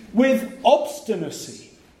with obstinacy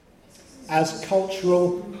as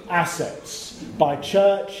cultural assets by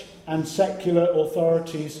church and secular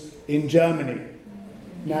authorities in Germany.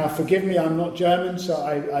 Now, forgive me, I'm not German, so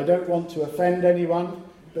I don't want to offend anyone,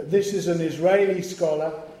 but this is an Israeli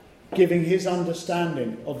scholar giving his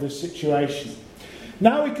understanding of the situation.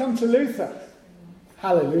 Now we come to Luther.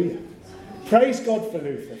 Hallelujah. Praise God for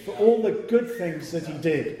Luther, for all the good things that he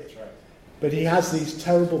did. But he has these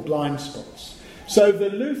terrible blind spots. So the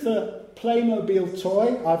Luther Playmobil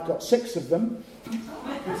toy, I've got 6 of them,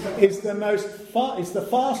 is the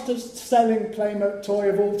fastest selling Playmobil toy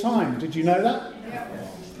of all time. Did you know that? Yeah.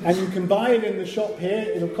 And you can buy it in the shop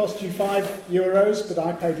here. It'll cost you €5, but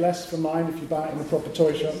I paid less for mine if you buy it in a proper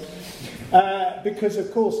toy shop. Because,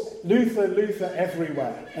 of course, Luther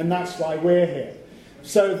everywhere, and that's why we're here.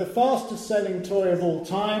 So the fastest selling toy of all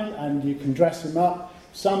time, and you can dress him up.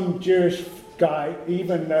 Some Jewish guy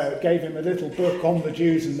even gave him a little book on the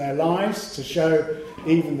Jews and their lies to show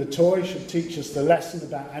even the toy should teach us the lesson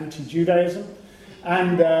about anti-Judaism.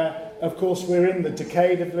 And, of course, we're in the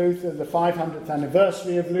decade of Luther, the 500th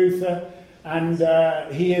anniversary of Luther, and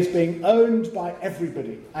he is being owned by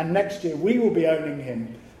everybody. And next year we will be owning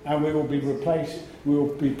him, and we will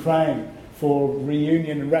be praying for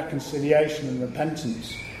reunion and reconciliation and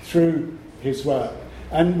repentance through his work.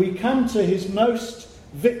 And we come to his most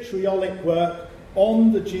vitriolic work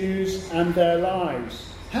on the Jews and their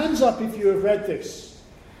lives. Hands up if you have read this.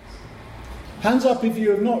 Hands up if you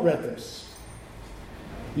have not read this.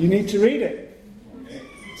 You need to read it.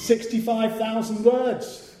 65,000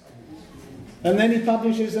 words. And then he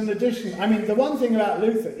publishes an edition. I mean, the one thing about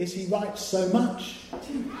Luther is he writes so much.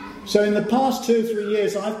 So in the past 2 or 3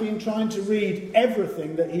 years, I've been trying to read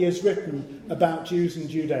everything that he has written about Jews and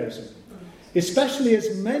Judaism. Especially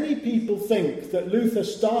as many people think that Luther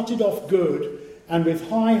started off good and with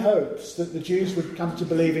high hopes that the Jews would come to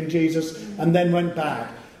believe in Jesus and then went bad.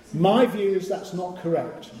 My view is that's not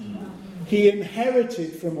correct. He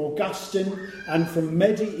inherited from Augustine and from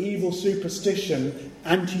medieval superstition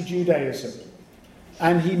anti-Judaism,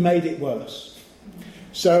 and he made it worse.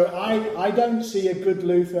 So I don't see a good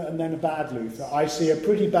Luther and then a bad Luther. I see a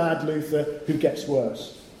pretty bad Luther who gets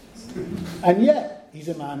worse. And yet, he's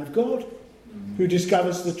a man of God who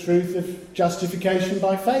discovers the truth of justification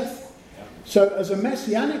by faith. So as a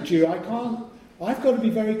Messianic Jew, I've got to be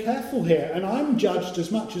very careful here, and I'm judged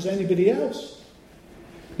as much as anybody else.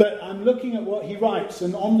 But I'm looking at what he writes,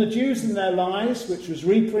 and on the Jews and their lies, which was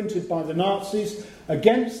reprinted by the Nazis,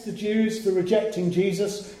 against the Jews for rejecting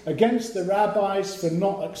Jesus, against the rabbis for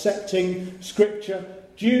not accepting Scripture,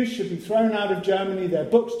 Jews should be thrown out of Germany, their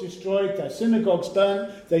books destroyed, their synagogues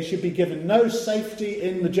burnt, they should be given no safety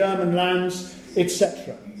in the German lands,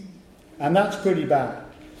 etc. And that's pretty bad.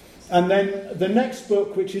 And then the next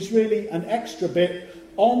book, which is really an extra bit,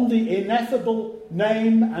 on the ineffable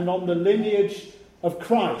name and on the lineage of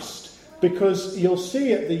Christ, because you'll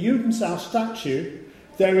see at the Judensaal statue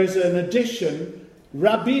there is an addition,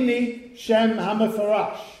 Rabbini Shem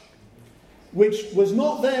HaMeforash, which was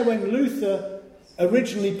not there when Luther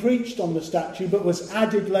originally preached on the statue, but was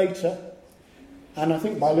added later, and I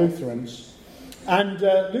think by Lutherans. And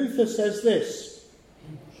Luther says this,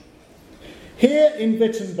 here in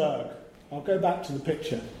Wittenberg, I'll go back to the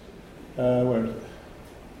picture, where is it?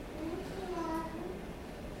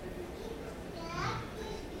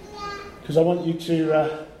 Because I want you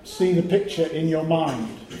to see the picture in your mind.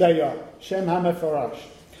 There you are, Shem HaMeforash.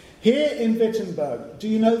 Here in Wittenberg, do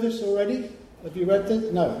you know this already? Have you read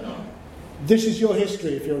this? No. This is your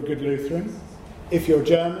history if you're a good Lutheran. If you're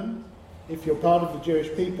German, if you're part of the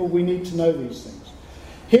Jewish people, we need to know these things.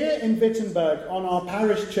 Here in Wittenberg, on our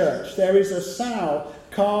parish church, there is a sow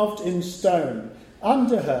carved in stone.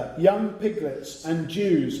 Under her, young piglets and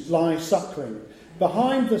Jews lie suckling.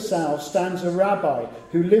 Behind the sow stands a rabbi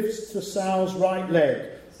who lifts the sow's right leg,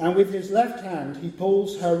 and with his left hand he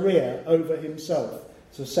pulls her rear over himself.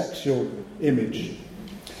 It's a sexual image.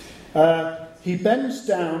 He bends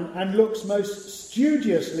down and looks most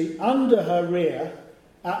studiously under her rear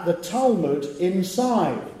at the Talmud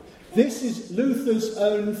inside. This is Luther's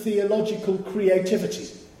own theological creativity.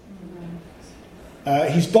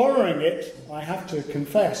 He's borrowing it, I have to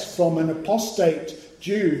confess, from an apostate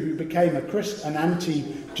Jew who became an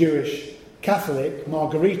anti-Jewish Catholic,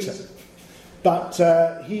 Margarita.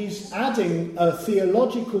 But he's adding a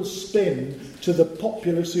theological spin to the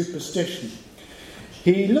popular superstition.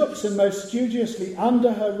 He looks and most studiously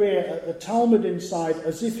under her rear at the Talmud inside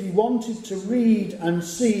as if he wanted to read and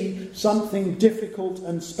see something difficult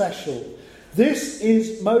and special. This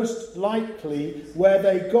is most likely where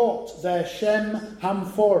they got their Shem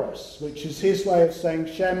HaMeforash, which is his way of saying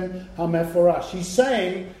Shem HaMeforash. He's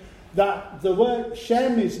saying that the word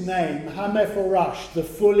Shem is name, HaMeforash, the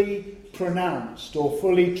fully pronounced or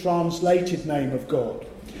fully translated name of God.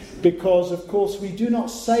 Because, of course, we do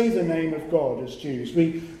not say the name of God as Jews.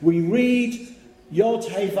 We read Yod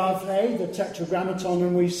He Vav He, the Tetragrammaton,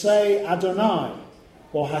 and we say Adonai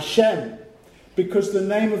or Hashem, because the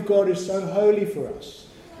name of God is so holy for us.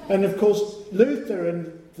 And, of course, Luther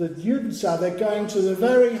and the Judensaal, they're going to the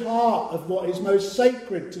very heart of what is most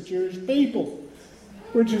sacred to Jewish people,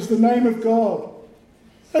 which is the name of God.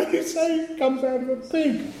 And you say it comes out of a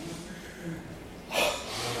pig.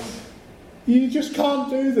 You just can't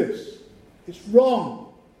do this. It's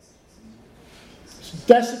wrong. It's a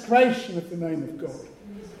desecration of the name of God.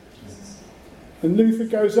 And Luther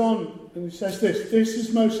goes on and he says this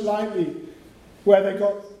is most likely where they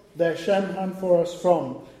got their Shem HaMeforash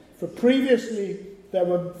from. For previously there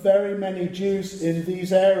were very many Jews in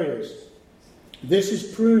these areas. This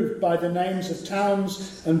is proved by the names of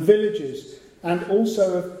towns and villages, and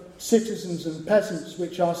also of citizens and peasants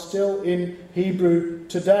which are still in Hebrew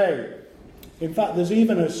today. In fact, there's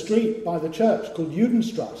even a street by the church called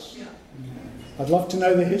Judenstrasse. I'd love to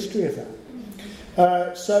know the history of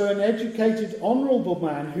that. So an educated, honourable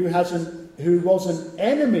man who was an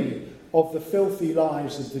enemy of the filthy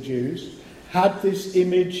lies of the Jews had this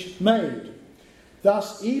image made.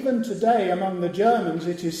 Thus, even today among the Germans,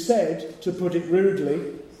 it is said, to put it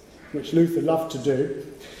rudely, which Luther loved to do,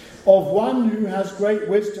 of one who has great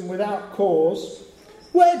wisdom without cause.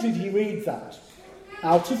 Where did he read that?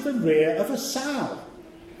 Out of the rear of a sow.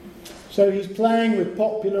 So he's playing with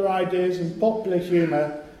popular ideas and popular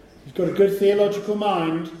humour. He's got a good theological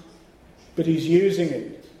mind, but he's using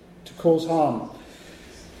it to cause harm.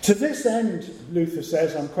 To this end, Luther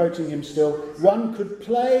says, I'm quoting him still, one could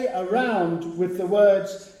play around with the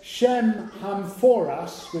words Shem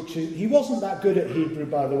HaMeforash, which he wasn't that good at Hebrew,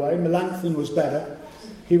 by the way. Melanchthon was better.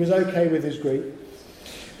 He was okay with his Greek.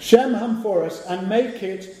 Shem HaMeforash, and make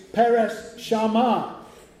it Peres Shama.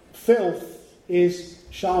 Filth is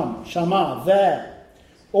Sham, Shama, there.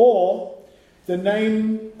 Or the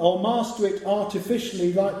name or master it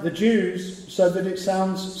artificially like the Jews so that it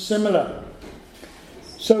sounds similar.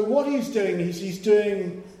 So what he's doing is he's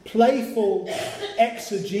doing playful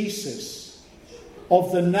exegesis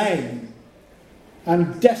of the name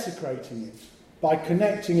and desecrating it by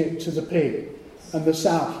connecting it to the pig and the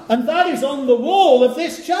sow. And that is on the wall of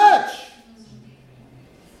this church.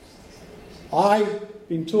 I've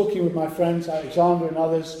been talking with my friends, Alexander and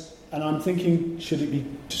others, and I'm thinking, should it be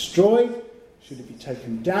destroyed? Should it be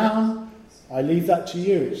taken down? I leave that to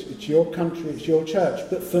you. It's your country, it's your church.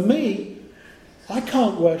 But for me, I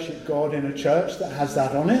can't worship God in a church that has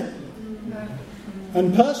that on it.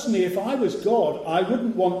 And personally, if I was God, I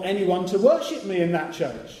wouldn't want anyone to worship me in that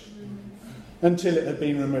church until it had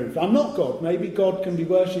been removed. I'm not God. Maybe God can be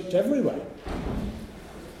worshipped everywhere.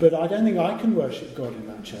 But I don't think I can worship God in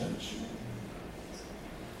that church.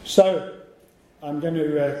 So, I'm going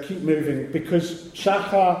to keep moving, because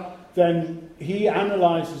Shachar, then, he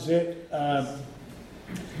analyses it,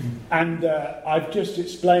 and I've just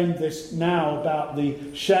explained this now about the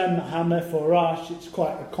Shem HaMeforash. It's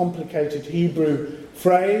quite a complicated Hebrew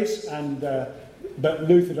phrase, and but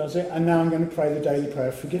Luther does it, and now I'm going to pray the daily prayer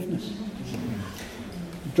of forgiveness.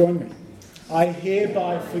 Join me. I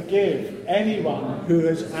hereby forgive anyone who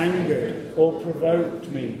has angered or provoked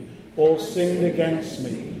me or sinned against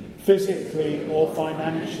me, physically or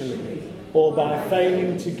financially, or by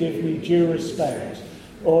failing to give me due respect,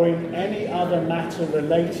 or in any other matter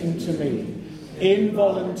relating to me,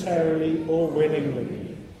 involuntarily or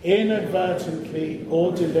willingly, inadvertently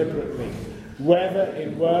or deliberately, whether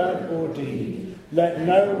in word or deed. Let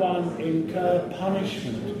no one incur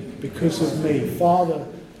punishment because of me. Father,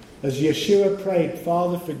 as Yeshua prayed,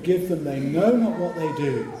 Father, forgive them, they know not what they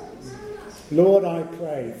do. Lord, I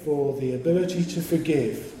pray for the ability to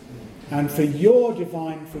forgive and for your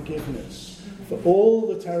divine forgiveness for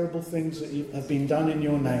all the terrible things that have been done in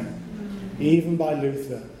your name, even by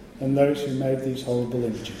Luther and those who made these horrible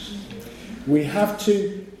images. We have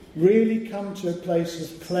to really come to a place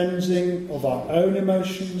of cleansing of our own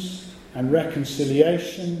emotions and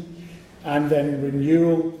reconciliation, and then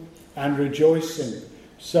renewal and rejoicing.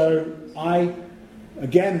 So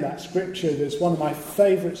again, that scripture, that's one of my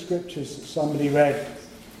favourite scriptures that somebody read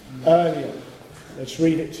earlier. Let's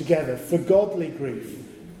read it together. For godly grief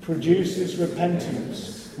produces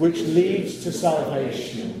repentance, which leads to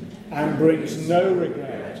salvation and brings no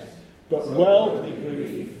regret, but worldly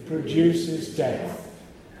grief produces death.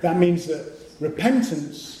 That means that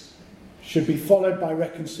repentance should be followed by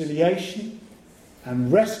reconciliation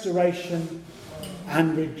and restoration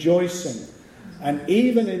and rejoicing. And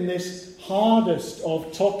even in this hardest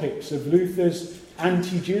of topics of Luther's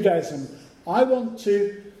anti-Judaism, I want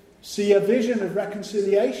to see a vision of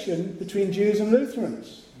reconciliation between Jews and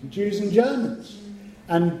Lutherans, Jews and Germans.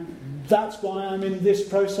 And that's why I'm in this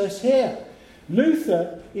process here.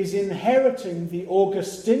 Luther is inheriting the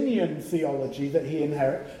Augustinian theology that he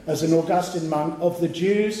inherited as an Augustine monk of the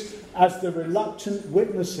Jews as the reluctant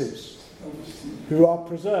witnesses who are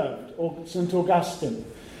preserved, St. Augustine.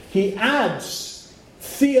 He adds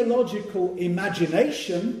theological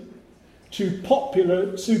imagination to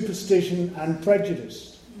popular superstition and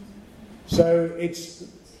prejudice. So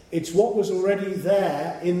it's what was already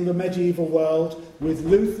there in the medieval world with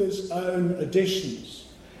Luther's own additions.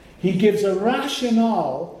 He gives a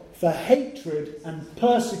rationale for hatred and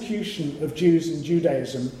persecution of Jews in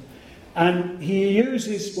Judaism, and he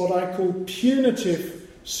uses what I call punitive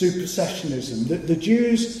supersessionism, that the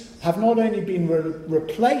Jews have not only been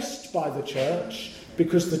replaced by the church,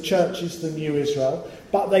 because the church is the new Israel,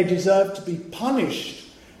 but they deserve to be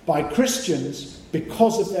punished by Christians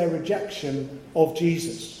because of their rejection of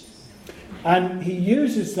Jesus. And he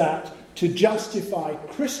uses that to justify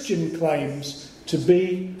Christian claims to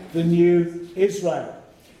be the new Israel.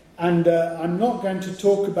 And I'm not going to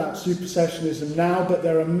talk about supersessionism now, but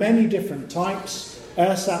there are many different types.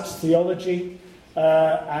 Ersatz theology,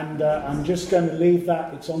 and I'm just going to leave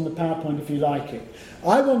that. It's on the PowerPoint if you like it.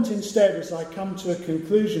 I want instead, as I come to a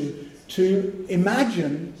conclusion, to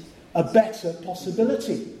imagine a better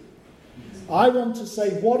possibility. I want to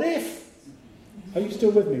say, what if? Are you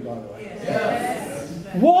still with me, by the way? Yes.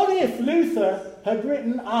 What if Luther had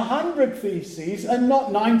written 100 theses and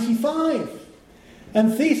not 95?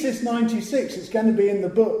 And thesis 96, it's going to be in the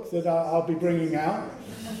book that I'll be bringing out.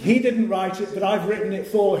 He didn't write it, but I've written it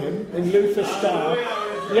for him in Luther style.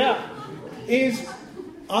 Yeah. Is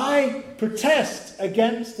I protest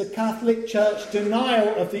against the Catholic Church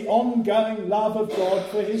denial of the ongoing love of God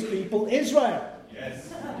for his people Israel.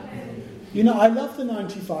 Yes. You know, I love the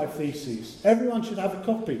 95 Theses. Everyone should have a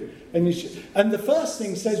copy. And the first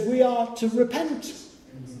thing says we are to repent.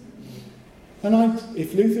 And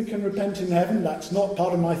if Luther can repent in heaven, that's not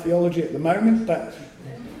part of my theology at the moment, but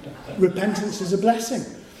repentance is a blessing.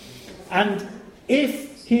 And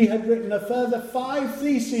if he had written a further 5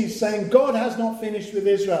 theses saying God has not finished with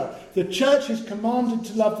Israel, the church is commanded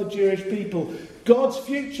to love the Jewish people, God's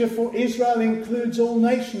future for Israel includes all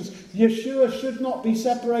nations, Yeshua should not be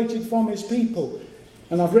separated from his people.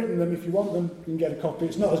 And I've written them. If you want them, you can get a copy.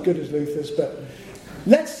 It's not as good as Luther's, but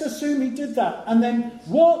let's assume he did that. And then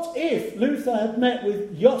what if Luther had met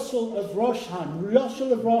with Yossel of Rosheim?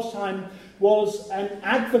 Yossel of Rosheim was an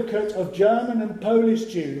advocate of German and Polish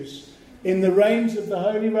Jews in the reigns of the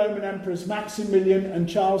Holy Roman Emperors Maximilian and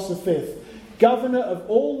Charles V. Governor of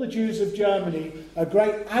all the Jews of Germany, a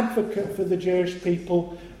great advocate for the Jewish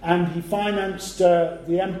people, and he financed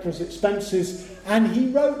the emperor's expenses, and he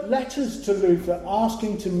wrote letters to Luther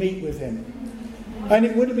asking to meet with him. And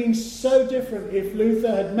it would have been so different if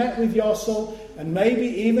Luther had met with Yossel and maybe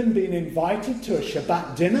even been invited to a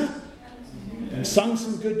Shabbat dinner and sung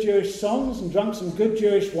some good Jewish songs and drunk some good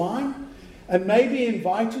Jewish wine, and maybe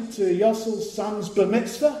invited to Yossel's son's bar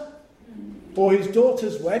mitzvah or his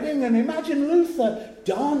daughter's wedding. And imagine Luther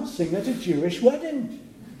dancing at a Jewish wedding.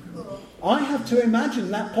 I have to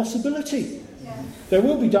imagine that possibility. There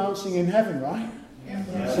will be dancing in heaven, right?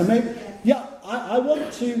 So maybe, I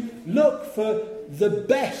want to look for the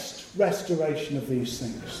best restoration of these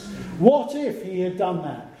things. What if he had done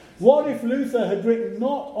that? What if Luther had written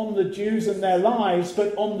not on the Jews and their lives,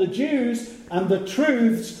 but on the Jews and the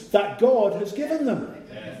truths that God has given them?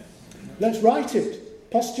 Let's write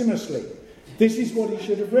it posthumously. This is what he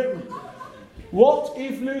should have written. What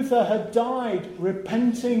if Luther had died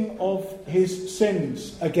repenting of his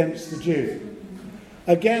sins against the Jew?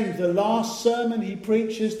 Again, the last sermon he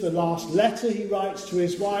preaches, the last letter he writes to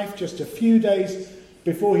his wife, just a few days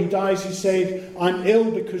before he dies, he said, I'm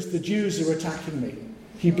ill because the Jews are attacking me.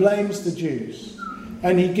 He blames the Jews.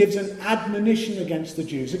 And he gives an admonition against the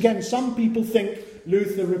Jews. Again, some people think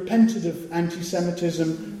Luther repented of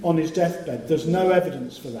anti-Semitism on his deathbed. There's no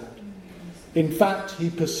evidence for that. In fact, he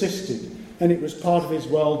persisted, and it was part of his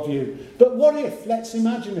worldview. But what if? Let's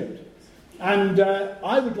imagine it. And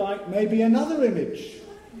I would like maybe another image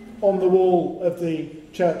on the wall of the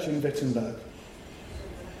church in Wittenberg.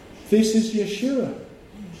 This is Yeshua,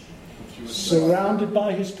 surrounded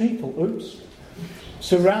by his people.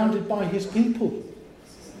 Surrounded by his people.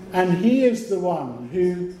 And he is the one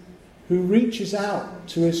who reaches out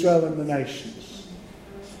to Israel and the nations.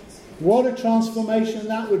 What a transformation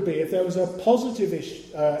that would be if there was a positive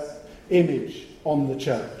image on the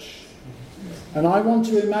church. And I want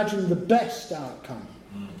to imagine the best outcome.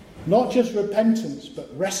 Not just repentance, but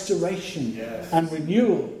restoration and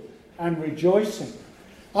renewal and rejoicing.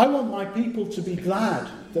 I want my people to be glad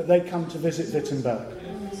that they come to visit Wittenberg.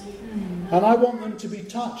 And I want them to be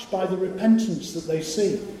touched by the repentance that they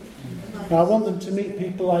see. And I want them to meet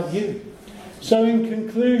people like you. So in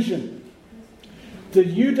conclusion, the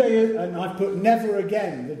and I've put never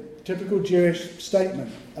again, the typical Jewish statement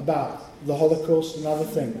about the Holocaust and other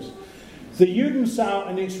things. The Judenschau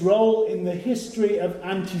and its role in the history of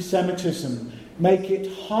anti-Semitism make it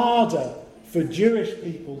harder for Jewish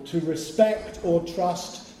people to respect or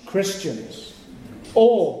trust Christians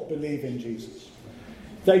or believe in Jesus.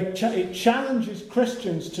 It challenges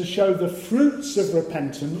Christians to show the fruits of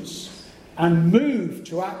repentance and move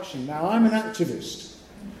to action. Now, I'm an activist.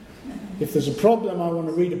 If there's a problem, I want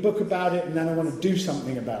to read a book about it and then I want to do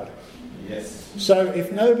something about it. Yes. So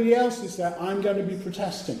if nobody else is there, I'm going to be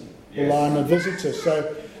protesting. Yes. Well, I'm a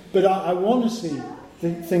visitor. But I want to see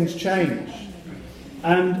things change.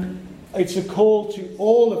 And it's a call to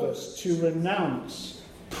all of us to renounce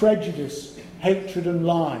prejudice, hatred and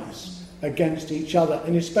lies against each other.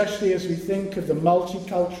 And especially as we think of the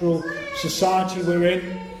multicultural society we're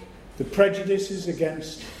in, the prejudices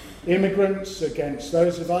against immigrants, against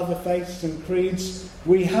those of other faiths and creeds,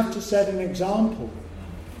 we have to set an example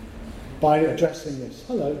by addressing this.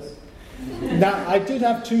 Hello. Now, I did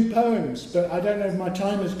have 2 poems, but I don't know if my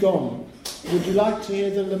time has gone. Would you like to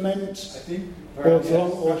hear the lament? I think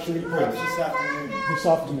Or should we perhaps this afternoon. This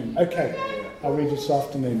afternoon. Okay. I'll read this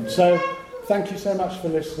afternoon. So, thank you so much for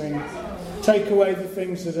listening. Take away the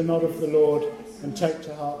things that are not of the Lord and take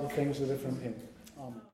to heart the things that are from him. Amen.